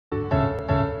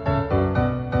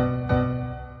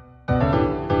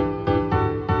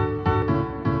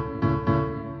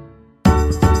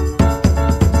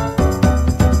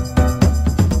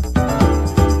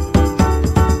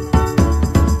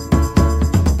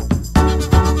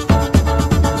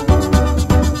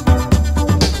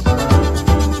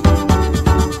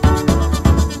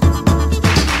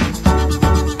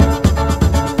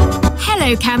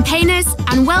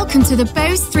Welcome to the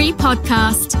Bose 3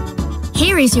 podcast.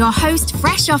 Here is your host,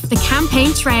 fresh off the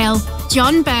campaign trail,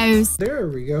 John Bose. There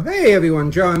we go. Hey everyone,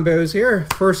 John Bose here.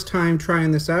 First time trying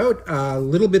this out. A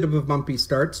little bit of a bumpy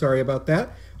start. Sorry about that.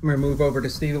 I'm going to move over to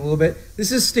Steve a little bit.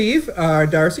 This is Steve.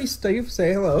 Darcy, Steve,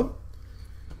 say hello.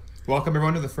 Welcome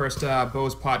everyone to the first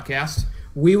Bose podcast.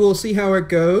 We will see how it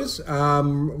goes.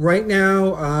 Right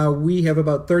now, we have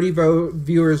about 30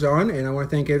 viewers on, and I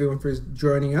want to thank everyone for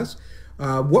joining us.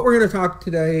 What we're going to talk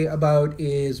today about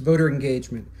is voter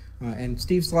engagement. And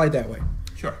Steve, slide that way.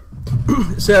 Sure.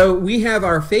 So we have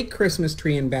our fake Christmas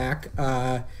tree in back,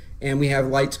 and we have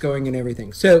lights going and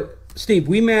everything. So, Steve,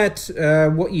 we met,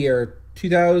 what year?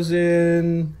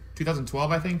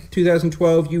 2012, I think.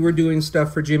 2012. You were doing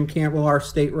stuff for Jim Cantwell, our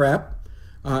state rep.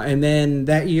 And then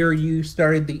that year you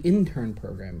started the intern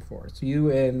program for us. You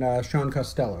and Sean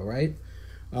Costello, right?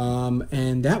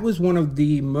 And that was one of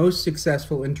the most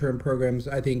successful intern programs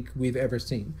I think we've ever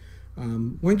seen.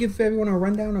 Want to give everyone a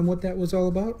rundown on what that was all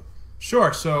about?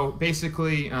 Sure. So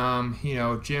basically,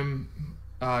 Jim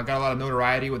got a lot of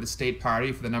notoriety with the state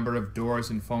party for the number of doors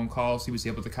and phone calls he was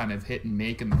able to kind of hit and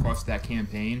make in the course of that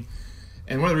campaign.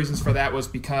 And one of the reasons for that was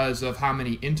because of how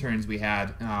many interns we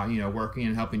had, working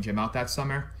and helping Jim out that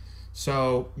summer.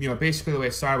 So, basically the way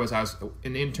it started was I was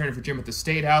an intern for Jim at the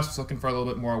State House, was looking for a little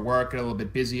bit more work, get a little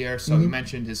bit busier. So he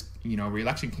mentioned his,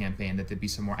 re-election campaign, that there'd be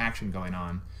some more action going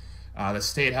on. The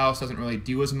State House doesn't really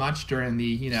do as much during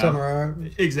the, summer.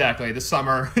 Exactly, the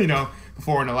summer,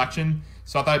 before an election.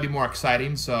 So I thought it'd be more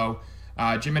exciting. So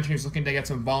Jim mentioned he was looking to get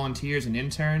some volunteers and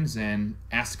interns and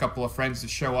asked a couple of friends to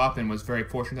show up, and was very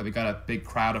fortunate that we got a big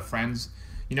crowd of friends,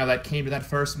 that came to that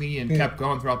first meeting and kept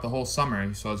going throughout the whole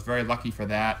summer. So I was very lucky for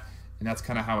that, and that's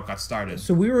kind of how it got started.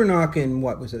 So we were knocking,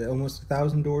 what was it, almost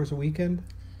 1,000 doors a weekend?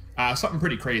 Something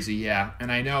pretty crazy, yeah.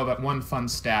 And I know that one fun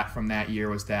stat from that year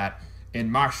was that in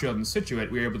Marshfield and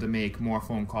Scituate, we were able to make more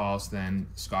phone calls than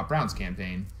Scott Brown's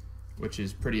campaign, which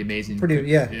is pretty amazing.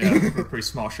 Yeah, we're a pretty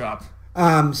small shop.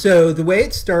 So the way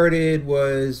it started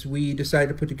was we decided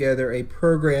to put together a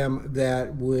program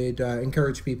that would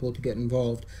encourage people to get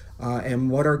involved. And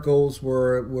what our goals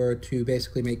were to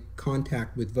basically make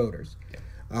contact with voters. Yeah.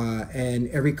 And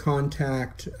every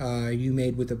contact you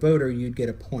made with a voter, you'd get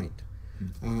a point.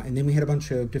 And then we had a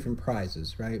bunch of different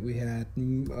prizes, right? We had,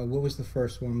 what was the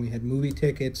first one? We had movie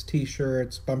tickets,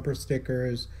 T-shirts, bumper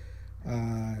stickers,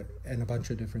 and a bunch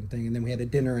of different things. And then we had a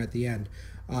dinner at the end.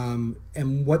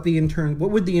 And what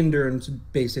would the interns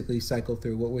basically cycle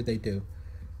through? What would they do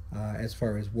as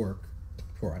far as work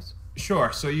for us?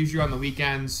 Sure. So usually on the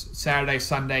weekends, Saturday,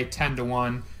 Sunday, 10 to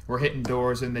 1, we're hitting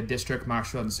doors in the district,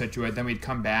 Marshfield and Scituate. Then we'd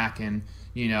come back and,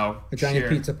 a giant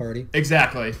pizza party.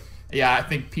 Exactly. Yeah, I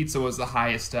think pizza was the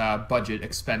highest budget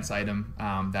expense item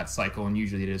that cycle, and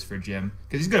usually it is for Jim,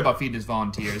 because he's good about feeding his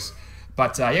volunteers.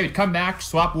 But we'd come back,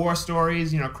 swap war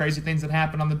stories, crazy things that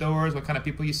happen on the doors, what kind of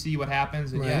people you see, what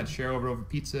happens, and right. Share over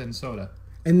pizza and soda.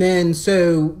 And then,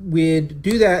 so we'd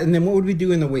do that, and then what would we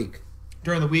do in the week?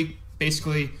 During the week,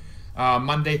 basically,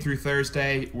 Monday through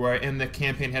Thursday, we're in the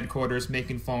campaign headquarters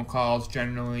making phone calls,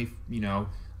 generally,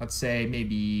 let's say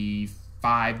maybe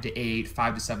 5 to 8,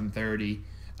 5 to 7:30,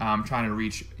 trying to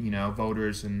reach,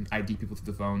 voters and ID people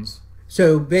through the phones.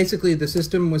 So basically the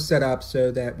system was set up so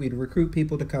that we'd recruit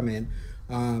people to come in,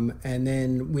 and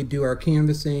then we'd do our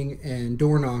canvassing and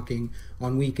door knocking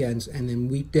on weekends, and then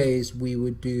weekdays we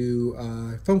would do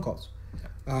phone calls.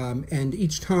 And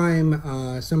each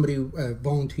time somebody, a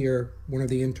volunteer, one of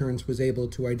the interns was able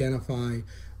to identify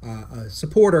a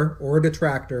supporter or a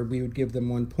detractor, we would give them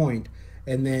 1 point.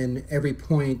 And then every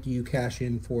point you cash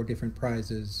in for different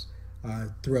prizes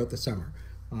throughout the summer.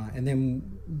 And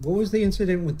then what was the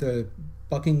incident with the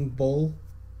bucking bull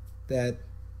that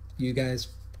you guys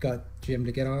got Jim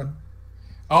to get on?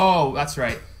 Oh, that's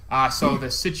right. So the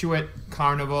Scituate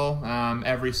Carnival,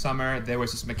 every summer, there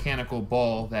was this mechanical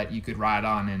bull that you could ride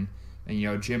on, and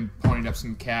Jim ponied up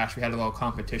some cash. We had a little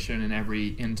competition, and every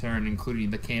intern,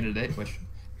 including the candidate, which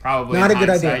probably not a good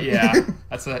idea. Yeah,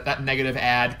 that negative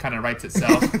ad kind of writes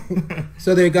itself.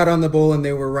 So they got on the bull and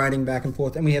they were riding back and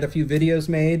forth, and we had a few videos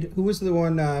made. Who was the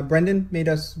one? Brendan made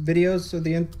us videos of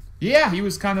the end. Yeah, he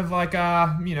was kind of like,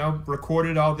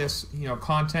 recorded all this,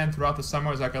 content throughout the summer.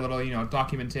 It was like a little,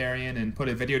 documentarian, and put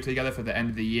a video together for the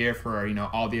end of the year for,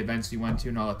 all the events we went to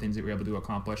and all the things that we were able to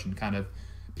accomplish, and kind of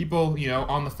people,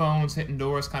 on the phones, hitting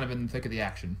doors, kind of in the thick of the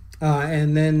action.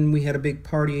 And then we had a big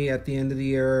party at the end of the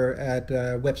year at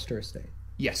Webster Estate.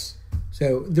 Yes.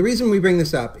 So the reason we bring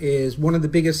this up is one of the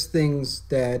biggest things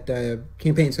that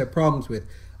campaigns have problems with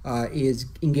is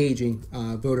engaging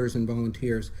voters and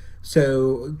volunteers.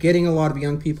 So getting a lot of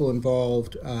young people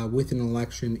involved with an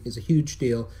election is a huge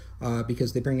deal.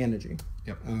 because they bring energy.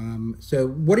 Yep. So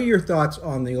what are your thoughts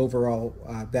on the overall,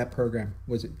 that program?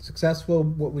 Was it successful?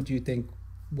 What would you think?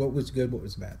 What was good? What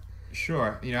was bad?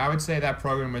 Sure. I would say that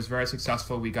program was very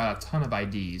successful. We got a ton of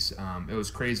IDs. It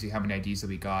was crazy how many IDs that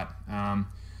we got.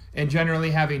 And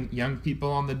generally having young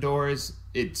people on the doors,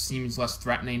 it seems less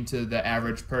threatening to the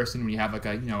average person when you have like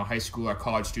a high school or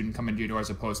college student come into your door as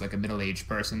opposed to like a middle-aged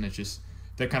person. It's just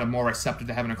they're kind of more receptive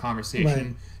to having a conversation.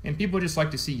 Right. And people just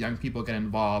like to see young people get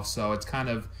involved. So it's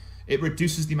it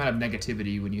reduces the amount of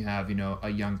negativity when you have, a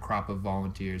young crop of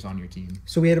volunteers on your team.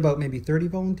 So we had about maybe 30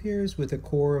 volunteers with a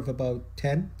core of about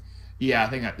 10? Yeah, I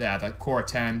think the core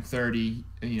 10, 30,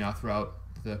 throughout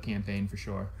the campaign for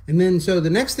sure. And then, so the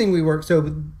next thing we worked,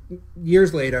 so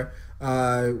years later,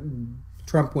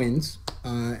 Trump wins,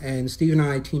 and Steve and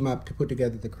I team up to put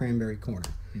together the Cranberry Corner.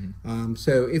 Mm-hmm.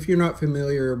 So if you're not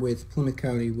familiar with Plymouth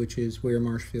County, which is where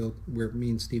Marshfield, where me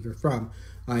and Steve are from,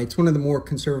 it's one of the more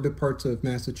conservative parts of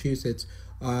Massachusetts.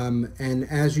 And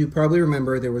as you probably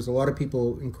remember, there was a lot of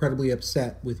people incredibly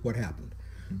upset with what happened.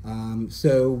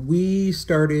 So we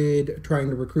started trying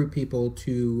to recruit people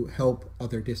to help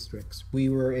other districts. We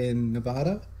were in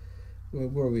Nevada, where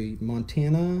were we?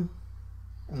 Montana,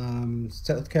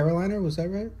 South Carolina, was that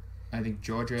right? I think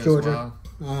Georgia as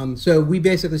well. So we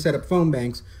basically set up phone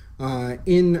banks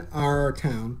in our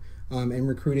town and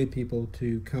recruited people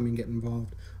to come and get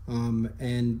involved.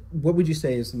 And what would you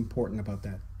say is important about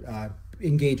that?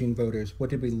 Engaging voters. What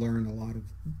did we learn? A lot of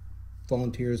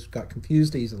volunteers got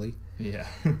confused easily. Yeah.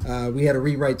 We had to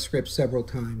rewrite scripts several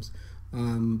times.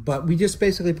 But we just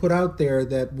basically put out there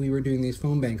that we were doing these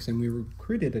phone banks, and we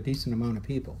recruited a decent amount of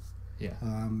people. Yeah.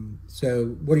 So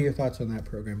what are your thoughts on that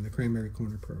program, the Cranberry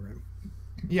Corner program?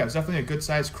 Yeah, it was definitely a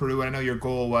good-sized crew, and I know your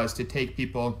goal was to take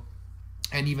people,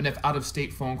 and even if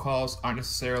out-of-state phone calls aren't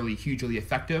necessarily hugely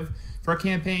effective for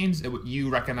campaigns, you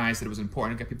recognize that it was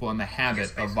important to get people in the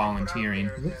habit of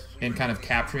volunteering and kind of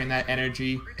capturing that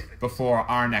energy before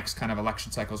our next kind of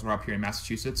election cycles were up here in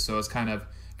Massachusetts. So it's kind of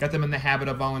get them in the habit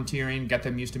of volunteering, get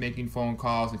them used to making phone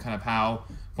calls and kind of how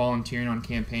volunteering on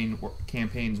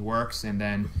campaigns works, and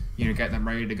then get them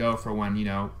ready to go for when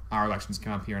our elections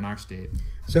come up here in our state.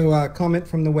 So comment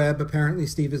from the web. Apparently,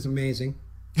 Steve is amazing.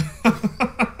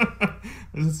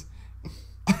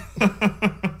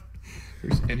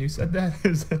 And who said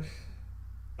that?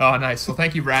 Oh, nice. Well,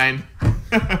 thank you, Brian.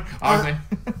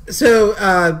 So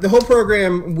the whole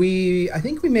program, I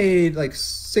think we made like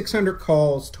 600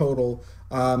 calls total.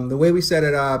 The way we set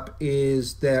it up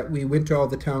is that we went to all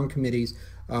the town committees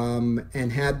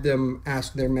and had them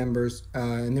ask their members,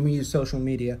 and then we used social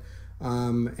media,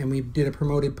 and we did a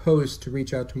promoted post to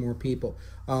reach out to more people.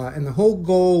 And the whole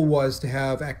goal was to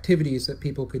have activities that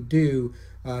people could do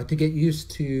to get used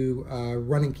to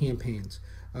running campaigns.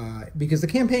 Because the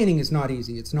campaigning is not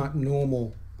easy. It's not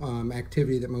normal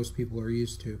activity that most people are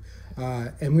used to.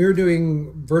 And we were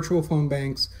doing virtual phone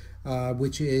banks,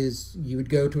 which is you would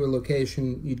go to a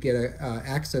location, you'd get an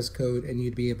access code, and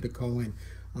you'd be able to call in.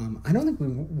 I don't think we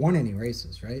won any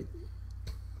races, right?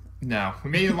 No. We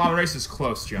made a lot of races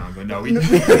close, John, but no, we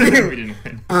didn't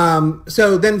win.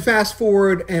 So then fast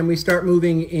forward, and we start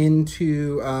moving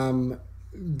into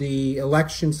the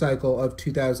election cycle of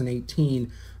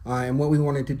 2018. And what we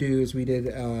wanted to do is we did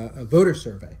a voter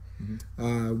survey,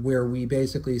 where we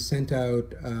basically sent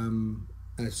out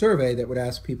a survey that would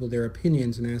ask people their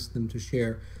opinions and ask them to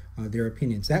share their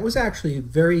opinions. That was actually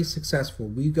very successful.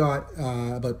 We got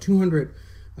about 200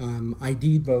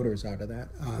 ID'd voters out of that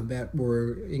that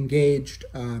were engaged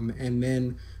and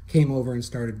then came over and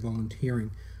started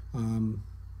volunteering.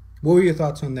 What were your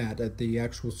thoughts on that, at the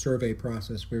actual survey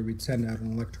process where we'd send out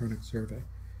an electronic survey?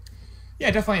 Yeah,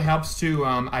 it definitely helps to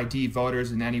ID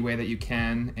voters in any way that you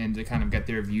can and to kind of get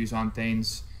their views on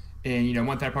things. And,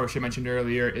 one thing I probably should have mentioned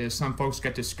earlier is some folks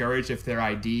get discouraged if their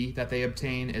ID that they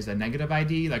obtain is a negative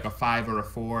ID, like a 5 or a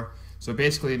 4. So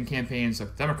basically in campaigns, the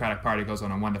Democratic Party goes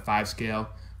on a 1 to 5 scale.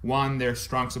 1, they're a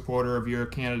strong supporter of your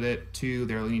candidate. 2,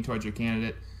 they're leaning towards your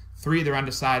candidate. 3, they're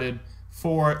undecided.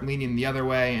 4, leaning the other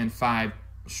way. And 5,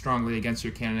 strongly against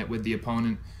your candidate with the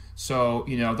opponent. So,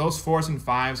 those 4s and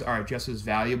 5s are just as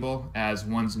valuable as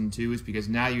 1s and 2s, because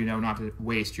now you know not to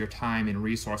waste your time and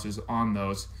resources on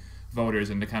those voters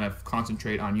and to kind of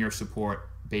concentrate on your support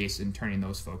base and turning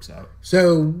those folks out.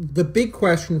 So the big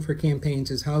question for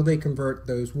campaigns is how they convert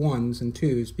those 1s and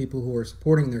 2s, people who are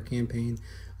supporting their campaign,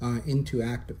 into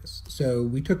activists. So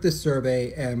we took this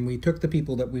survey and we took the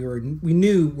people that we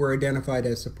knew were identified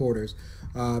as supporters,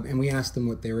 and we asked them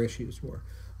what their issues were.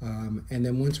 And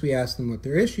then once we asked them what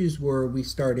their issues were, we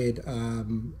started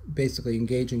basically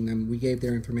engaging them. We gave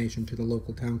their information to the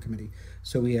local town committee.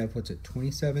 So we have,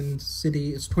 27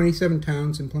 cities, it's 27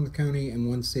 towns in Plymouth County and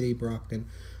 1 city, Brockton.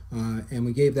 And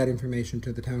we gave that information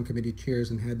to the town committee chairs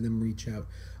and had them reach out.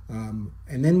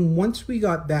 And then once we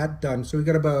got that done, so we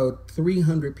got about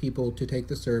 300 people to take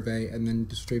the survey and then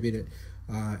distribute it.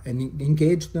 And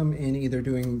engage them in either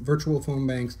doing virtual phone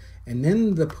banks, and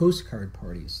then the postcard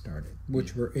parties started,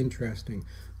 which were interesting.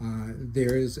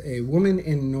 There is a woman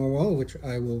in Norwell, which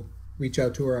I will reach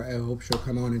out to her. I hope she'll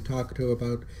come on and talk to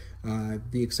about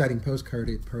the exciting postcard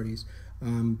parties.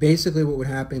 Basically what would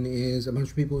happen is a bunch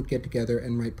of people would get together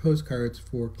and write postcards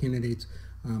for candidates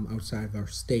outside of our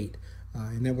state.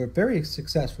 And they were very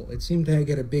successful. It seemed to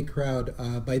get a big crowd.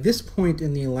 By this point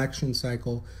in the election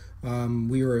cycle,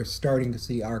 we were starting to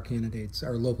see our candidates,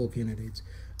 our local candidates,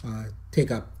 take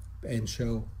up and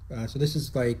show. So this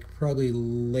is like probably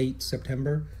late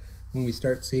September when we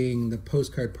start seeing the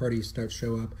postcard parties start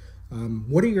show up.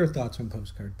 What are your thoughts on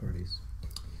postcard parties?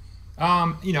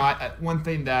 One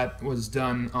thing that was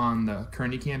done on the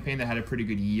Kearney campaign that had a pretty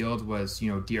good yield was,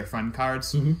 Dear Friend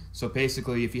cards. Mm-hmm. So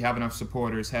basically, if you have enough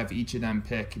supporters, have each of them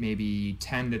pick maybe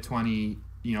 10 to 20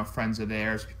 friends of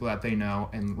theirs, people that they know,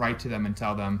 and write to them and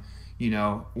tell them,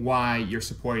 why you're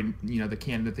supporting, the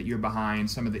candidate that you're behind,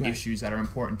 some of the issues that are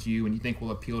important to you and you think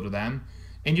will appeal to them.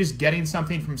 And just getting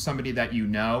something from somebody that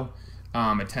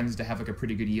it tends to have like a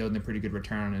pretty good yield and a pretty good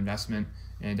return on investment,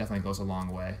 and it definitely goes a long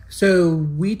way. So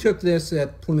we took this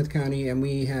at Plymouth County and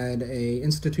we had a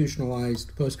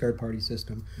institutionalized postcard party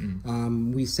system.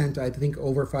 Mm. We sent, I think,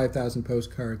 over 5,000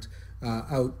 postcards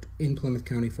out in Plymouth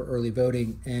County for early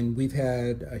voting, and we've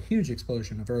had a huge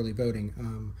explosion of early voting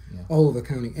all over the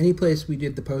county. Any place we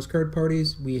did the postcard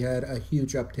parties, we had a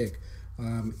huge uptick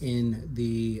in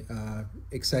the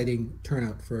exciting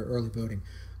turnout for early voting.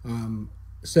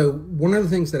 So one of the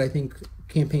things that I think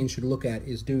campaigns should look at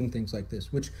is doing things like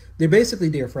this, which they're basically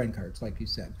Dear Friend cards, like you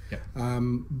said. Yeah.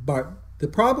 But the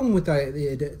problem with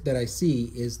that I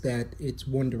see is that it's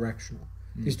one directional.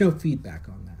 Mm. There's no feedback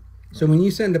on that. So when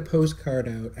you send a postcard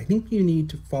out, I think you need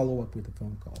to follow up with a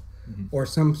phone call or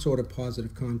some sort of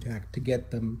positive contact to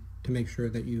get them to make sure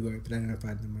that you have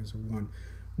identified them as a one.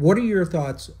 What are your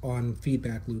thoughts on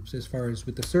feedback loops as far as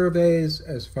with the surveys,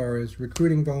 as far as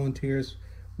recruiting volunteers?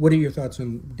 What are your thoughts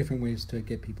on different ways to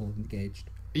get people engaged?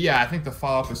 Yeah, I think the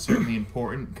follow-up is certainly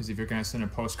important, because if you're going to send a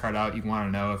postcard out, you want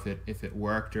to know if it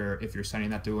worked, or if you're sending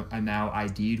that to a now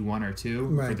ID'd 1 or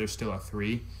 2, or there's still a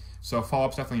 3. So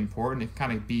follow-up's definitely important. It can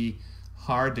kind of be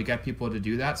hard to get people to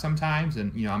do that sometimes,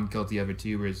 and I'm guilty of it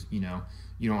too, whereas you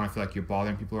don't want to feel like you're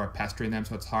bothering people or pestering them,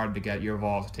 so it's hard to get your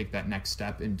involved to take that next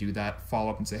step and do that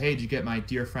follow-up and say, hey, did you get my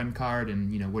Dear Friend card,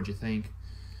 and what'd you think?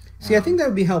 See, I think that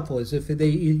would be helpful, is if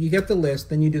you get the list,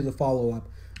 then you do the follow-up,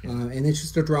 and it's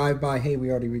just a drive-by, hey, we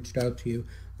already reached out to you,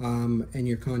 and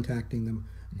you're contacting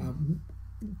them.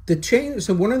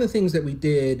 So one of the things that we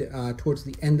did towards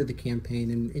the end of the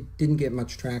campaign, and it didn't get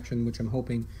much traction, which I'm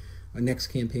hoping next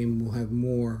campaign will have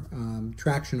more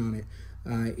traction on it,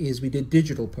 is we did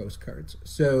digital postcards.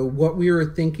 So what we were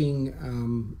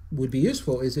thinking would be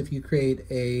useful is if you create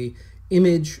a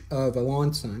image of a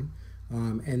lawn sign,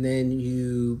 and then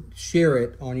you share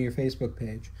it on your Facebook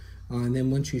page. And then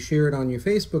once you share it on your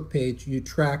Facebook page, you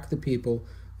track the people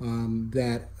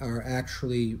that are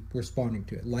actually responding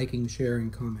to it, liking, sharing,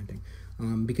 commenting.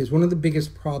 Because one of the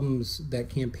biggest problems that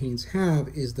campaigns have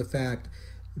is the fact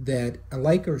that a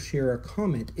like or share or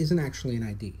comment isn't actually an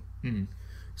ID. Mm-hmm.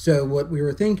 So what we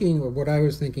were thinking, or what I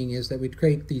was thinking, is that we'd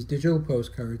create these digital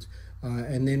postcards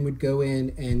and then we'd go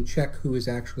in and check who is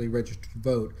actually registered to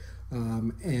vote.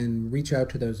 And reach out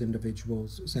to those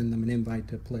individuals, send them an invite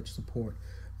to pledge support.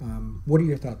 What are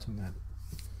your thoughts on that?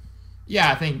 Yeah,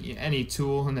 I think any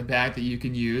tool in the bag that you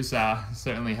can use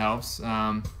certainly helps.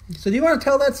 So do you want to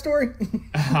tell that story?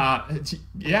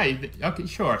 Yeah, okay,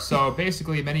 sure. So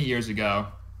basically, many years ago,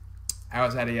 I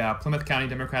was at a Plymouth County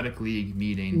Democratic League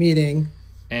meeting.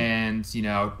 And,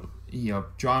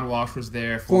 John Walsh was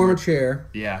there. Former chair.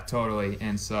 Yeah, totally.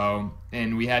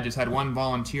 And we had one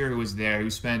volunteer who was there who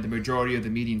spent the majority of the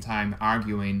meeting time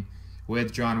arguing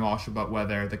with John Walsh about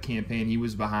whether the campaign he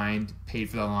was behind paid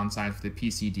for the lawn signs for the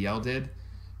PCDL did.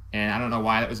 And I don't know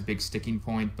why that was a big sticking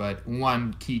point, but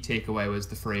one key takeaway was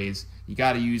the phrase, you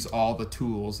got to use all the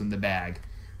tools in the bag.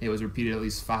 It was repeated at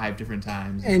least 5 different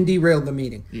times. And derailed the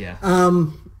meeting. Yeah.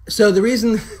 So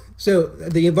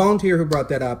the volunteer who brought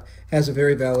that up has a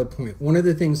very valid point. One of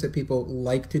the things that people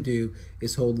like to do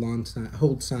is hold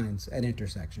signs at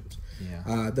intersections.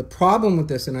 Yeah. The problem with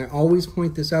this, and I always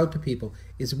point this out to people,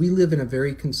 is we live in a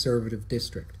very conservative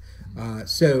district.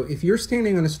 So if you're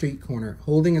standing on a street corner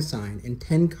holding a sign and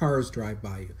 10 cars drive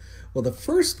by you, well, the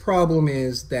first problem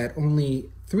is that only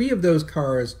 3 of those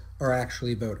cars are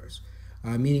actually voters,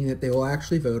 meaning that they will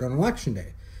actually vote on Election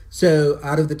Day. So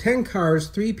out of the 10 cars,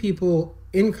 3 people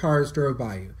in cars drove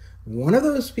by you. One of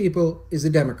those people is a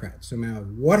Democrat. So no matter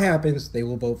what happens, they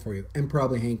will vote for you and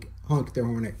probably honk their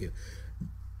horn at you.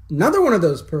 Another one of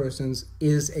those persons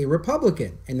is a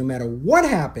Republican, and no matter what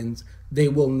happens, they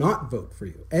will not vote for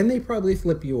you, and they probably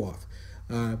flip you off.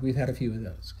 We've had a few of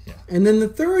those. Yeah. And then the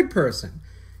third person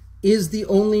is the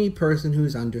only person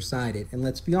who's undecided, and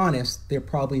let's be honest, they're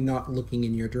probably not looking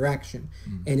in your direction.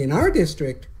 And in our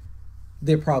district,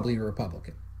 they're probably a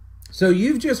Republican. So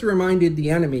you've just reminded the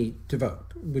enemy to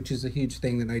vote, which is a huge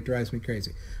thing that drives me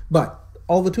crazy. But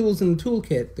all the tools in the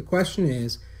toolkit, the question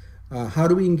is, how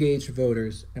do we engage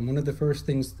voters? And one of the first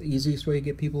things, the easiest way to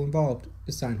get people involved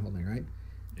is sign holding, right?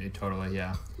 Yeah, totally,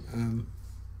 yeah.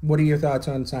 What are your thoughts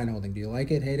on sign holding? Do you like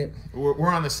it, hate it? We're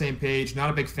on the same page. Not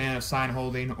a big fan of sign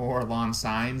holding or lawn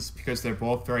signs because they're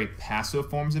both very passive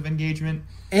forms of engagement.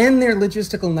 And they're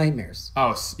logistical nightmares.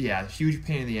 Oh, yeah, huge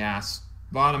pain in the ass.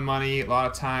 A lot of money, a lot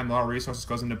of time, a lot of resources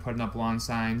goes into putting up lawn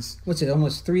signs. What's it,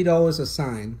 almost $3 a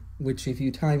sign, which if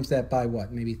you times that by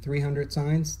what, maybe 300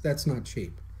 signs? That's not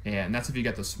cheap. Yeah, and that's if you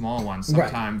get the small ones.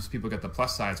 Sometimes people get the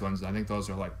plus size ones. I think those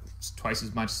are like twice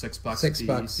as much, $6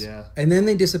 $6. Yeah. And then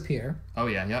they disappear. Oh,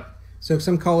 yeah, yep. So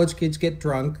some college kids get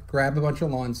drunk, grab a bunch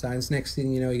of lawn signs. Next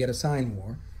thing you know, you get a sign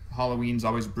war. Halloween's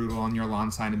always brutal on your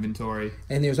lawn sign inventory.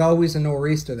 And there's always a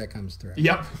nor'easter that comes through.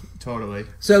 Yep, totally.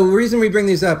 So the reason we bring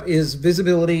these up is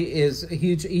visibility is a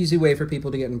huge, easy way for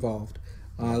people to get involved.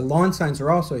 Lawn signs are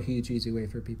also a huge, easy way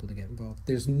for people to get involved.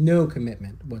 There's no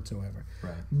commitment whatsoever.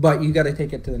 Right. But you got to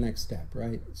take it to the next step,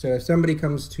 right? So if somebody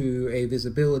comes to a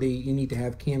visibility, you need to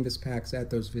have canvas packs at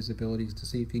those visibilities to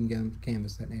see if you can get them to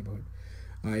canvas that neighborhood.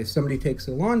 If somebody takes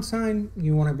a lawn sign,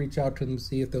 you want to reach out to them to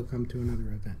see if they'll come to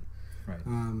another event. Right.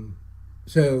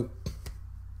 So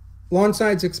lawn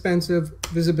signs expensive,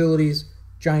 visibilities,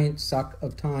 giant suck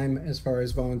of time as far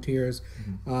as volunteers.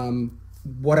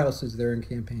 What else is there in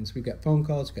campaigns? We've got phone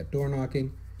calls, we've got door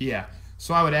knocking. Yeah.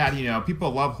 So I would add,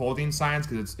 people love holding signs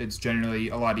because it's generally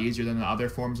a lot easier than the other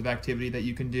forms of activity that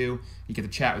you can do. You get to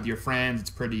chat with your friends.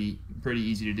 It's pretty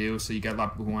easy to do. So you get a lot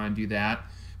of people who want to do that.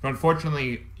 But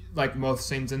unfortunately, like most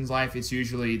things in life, it's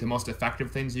usually the most effective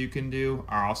things you can do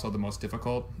are also the most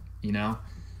difficult,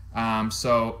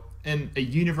 So in a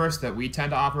universe that we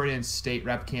tend to operate in, state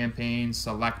rep campaigns,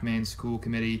 selectmen, school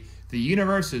committee, the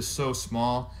universe is so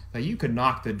small that you could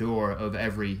knock the door of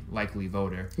every likely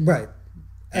voter. Right.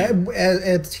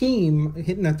 A team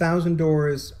hitting 1,000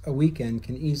 doors a weekend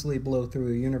can easily blow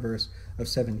through a universe of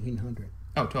 1,700.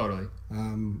 Oh, totally.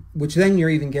 Which then you're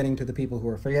even getting to the people who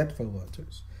are forgetful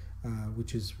voters,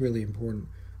 which is really important.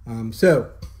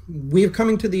 So we're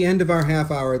coming to the end of our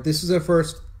half hour. This is our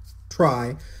first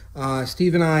try.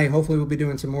 Steve and I hopefully will be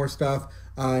doing some more stuff.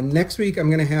 Next week I'm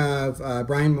going to have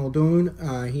Brian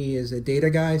Muldoon. He is a data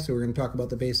guy, so we're going to talk about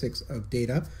the basics of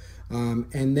data.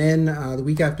 And then the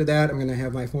week after that, I'm going to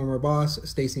have my former boss,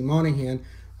 Stacey Monahan,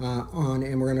 on,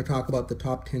 and we're going to talk about the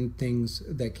top 10 things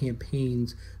that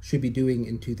campaigns should be doing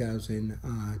in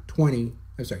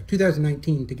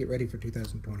 2019 to get ready for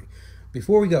 2020.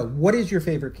 Before we go, what is your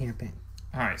favorite campaign?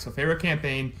 All right, so favorite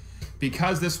campaign,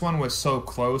 because this one was so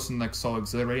close and so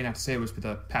exhilarating, I have to say it was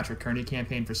the Patrick Kearney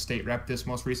campaign for state rep this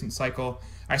most recent cycle.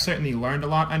 I certainly learned a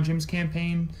lot on Jim's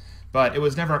campaign, but it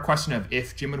was never a question of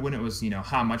if Jim would win. It was,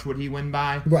 how much would he win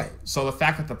by? Right. So the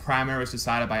fact that the primary was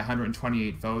decided by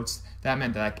 128 votes, that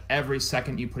meant that every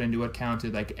second you put into it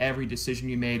counted, every decision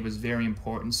you made was very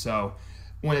important. So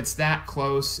when it's that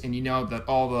close and you know that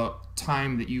all the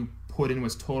time that you put in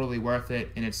was totally worth it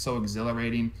and it's so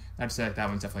exhilarating, I'd say that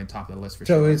one's definitely top of the list for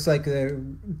sure. So it's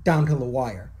down to the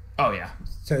wire. Oh, yeah.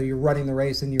 So you're running the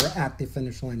race and you're at the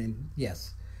finish line, and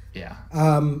yes. Yeah.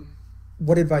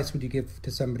 What advice would you give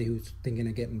to somebody who's thinking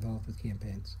of getting involved with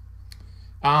campaigns?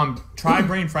 Try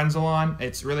bringing friends along.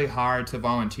 It's really hard to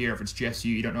volunteer if it's just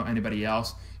you don't know anybody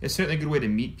else. It's certainly a good way to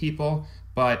meet people,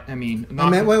 but I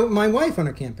met my wife on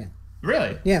a campaign.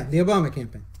 Really? Yeah, the Obama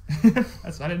campaign. I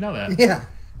didn't know that. Yeah.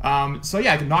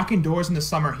 Knocking doors in the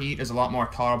summer heat is a lot more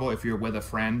tolerable if you're with a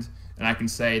friend. And I can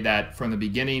say that from the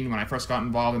beginning, when I first got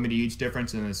involved, it made a huge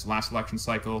difference in this last election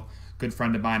cycle. A good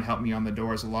friend of mine helped me on the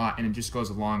doors a lot, and it just goes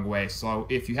a long way. So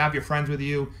if you have your friends with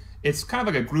you, it's kind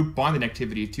of like a group bonding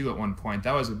activity too at one point.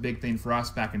 That was a big thing for us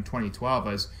back in 2012,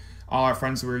 as all our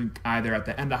friends were either at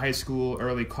the end of high school,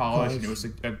 early college, and it was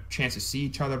a chance to see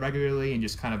each other regularly and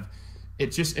just kind of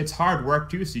it's hard work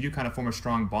too, so you do kind of form a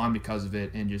strong bond because of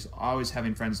it, and just always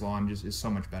having friends along just is so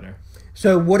much better.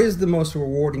 So what is the most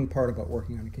rewarding part about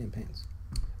working on campaigns?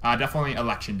 Definitely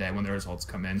election day when the results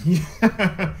come in.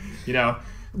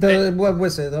 What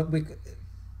was it?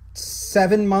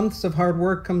 7 months of hard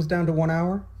work comes down to 1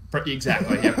 hour?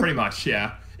 Exactly. Yeah, pretty much.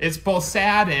 Yeah. It's both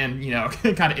sad and,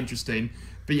 kind of interesting.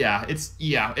 But it's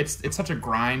such a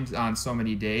grind on so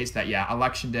many days that,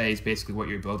 election day is basically what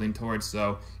you're building towards.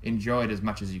 So enjoy it as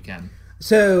much as you can.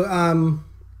 So,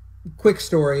 quick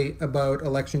story about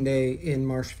election day in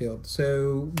Marshfield.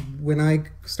 So when I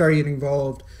started getting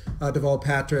involved, Deval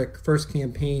Patrick, first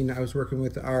campaign, I was working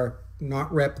with our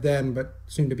not rep then, but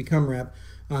soon to become rep,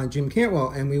 Jim Cantwell,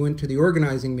 and we went to the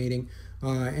organizing meeting,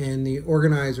 and the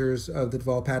organizers of the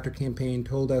Deval Patrick campaign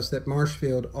told us that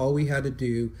Marshfield, all we had to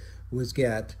do was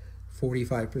get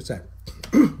 45%.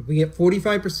 If we get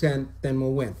 45%, then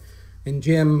we'll win. And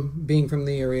Jim, being from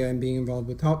the area and being involved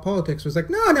with politics, was like,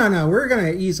 no, we're going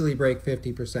to easily break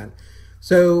 50%.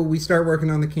 So we start working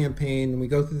on the campaign, and we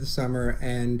go through the summer,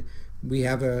 and we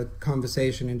have a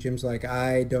conversation, and Jim's like,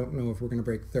 I don't know if we're going to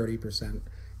break 30%.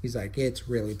 He's like, it's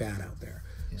really bad out there.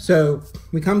 Yeah. So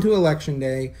we come to election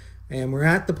day, and we're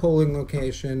at the polling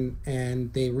location,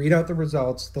 and they read out the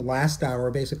results the last hour.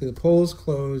 Basically, the polls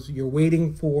close. You're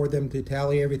waiting for them to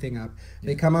tally everything up. Yeah.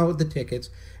 They come out with the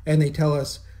tickets, and they tell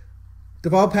us,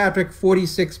 Deval Patrick,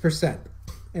 46%.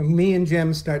 And me and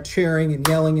Jim start cheering and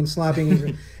yelling and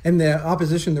slapping. And the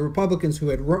opposition, the Republicans who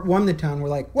had won the town, were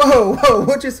like, whoa,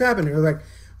 what just happened? And we're like,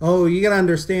 oh, you got to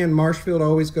understand, Marshfield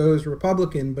always goes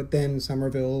Republican, but then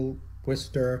Somerville,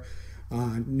 Worcester,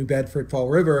 New Bedford, Fall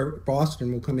River,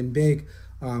 Boston will come in big.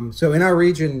 So in our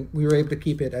region, we were able to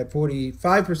keep it at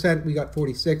 45%. We got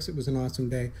 46%. It was an awesome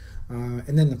day.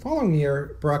 And then the following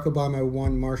year, Barack Obama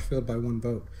won Marshfield by 1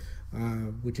 vote.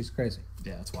 Which is crazy.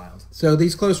 Yeah, it's wild. So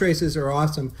these close races are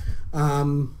awesome.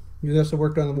 You also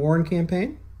worked on the Warren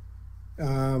campaign.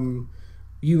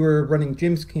 You were running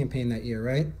Jim's campaign that year,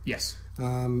 right? Yes.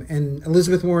 And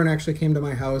Elizabeth Warren actually came to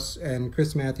my house, and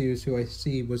Chris Matthews, who I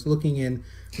see was looking in,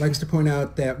 likes to point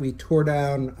out that we tore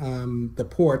down the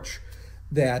porch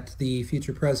that the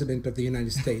future president of the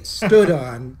United States stood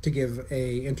on to give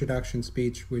a introduction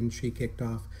speech when she kicked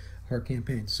off her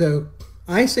campaign. So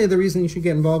I say the reason you should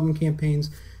get involved in campaigns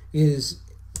is,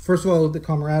 first of all, the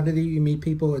camaraderie. You meet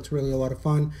people. It's really a lot of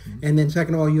fun. Mm-hmm. And then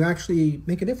second of all, you actually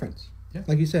make a difference. Yeah.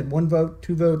 Like you said, 1 vote,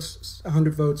 2 votes,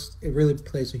 100 votes, it really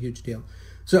plays a huge deal.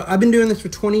 So I've been doing this for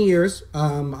 20 years.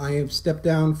 I have stepped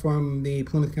down from the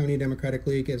Plymouth County Democratic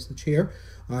League as the chair.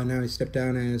 Now I stepped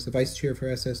down as the vice chair for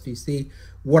SSDC.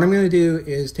 What I'm going to do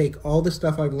is take all the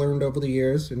stuff I've learned over the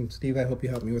years, and Steve, I hope you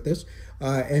help me with this,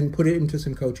 and put it into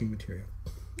some coaching material.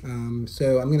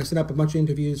 So I'm going to set up a bunch of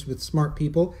interviews with smart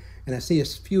people, and I see a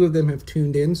few of them have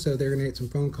tuned in, so they're going to get some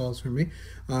phone calls from me.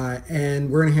 And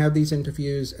we're going to have these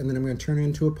interviews, and then I'm going to turn it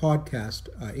into a podcast.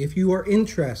 If you are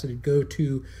interested, go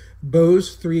to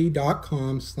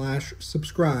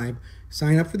bose3.com/subscribe,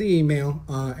 sign up for the email,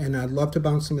 and I'd love to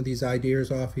bounce some of these ideas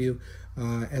off you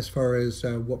as far as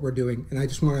what we're doing. And I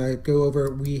just want to go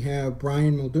over, we have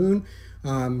Brian Muldoon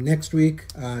next week,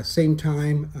 same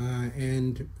time,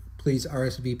 and please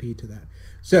RSVP to that.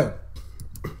 So,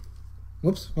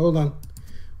 whoops, hold on.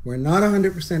 We're not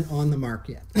 100% on the mark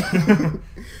yet.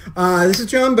 This is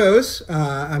John Bose.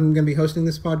 I'm going to be hosting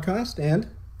this podcast, and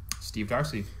Steve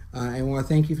Darcy. I want to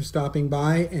thank you for stopping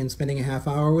by and spending a half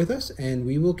hour with us, and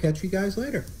we will catch you guys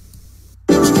later.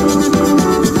 You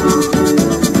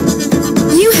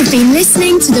have been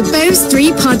listening to the Bose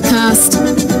 3 podcast.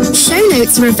 Show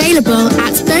notes are available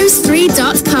at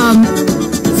bose3.com.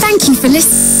 Thank you for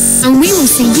listening, and we will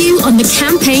see you on the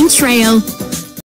campaign trail.